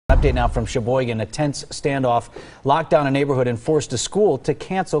Update now from Sheboygan. A tense standoff locked down a neighborhood and forced a school to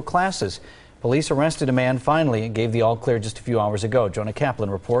cancel classes. Police arrested a man finally and gave the all clear just a few hours ago. Jonah Kaplan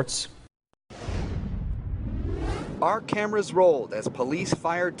reports. Our cameras rolled as police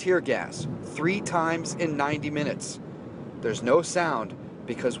fired tear gas 3 times in 90 minutes. There's no sound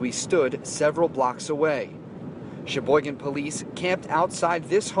because we stood several blocks away. Sheboygan police camped outside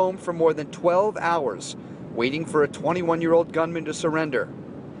this home for more than 12 hours, waiting for a 21-year-old gunman to surrender.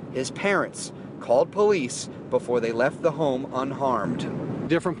 His parents called police before they left the home unharmed.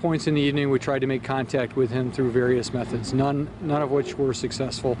 Different points in the evening, we tried to make contact with him through various methods, none of which were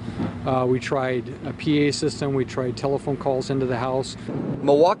successful. We tried a PA system, we tried telephone calls into the house.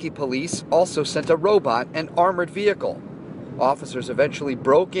 Milwaukee police also sent a robot and armored vehicle. Officers eventually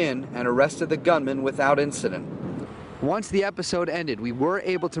broke in and arrested the gunman without incident. Once the episode ended, we were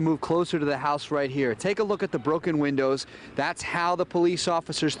able to move closer to the house right here. Take a look at the broken windows. That's how the police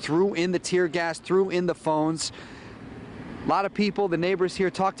officers threw in the tear gas, threw in the phones. A lot of people, the neighbors here,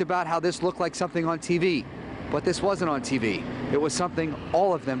 talked about how this looked like something on TV. But this wasn't on TV. It was something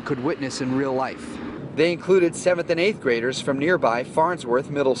all of them could witness in real life. They included 7th and 8th graders from nearby Farnsworth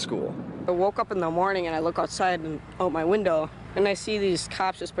Middle School. I woke up in the morning and I look outside and out my window and I see these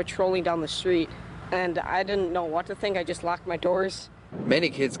cops just patrolling down the street. And I didn't know what to think. I just locked my doors. Many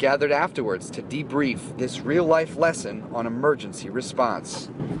kids gathered afterwards to debrief this real-life lesson on emergency response.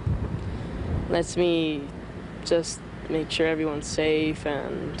 Lets me just make sure everyone's safe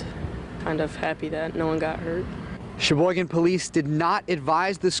and kind of happy that no one got hurt. Sheboygan police did not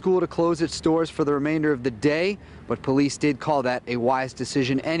advise the school to close its doors for the remainder of the day, but police did call that a wise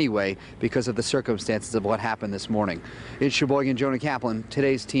decision anyway because of the circumstances of what happened this morning. In Sheboygan, Jonah Kaplan,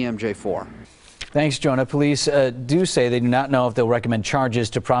 today's TMJ4. Thanks, Jonah. Police do say they do not know if they'll recommend charges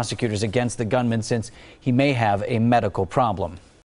to prosecutors against the gunman since he may have a medical problem.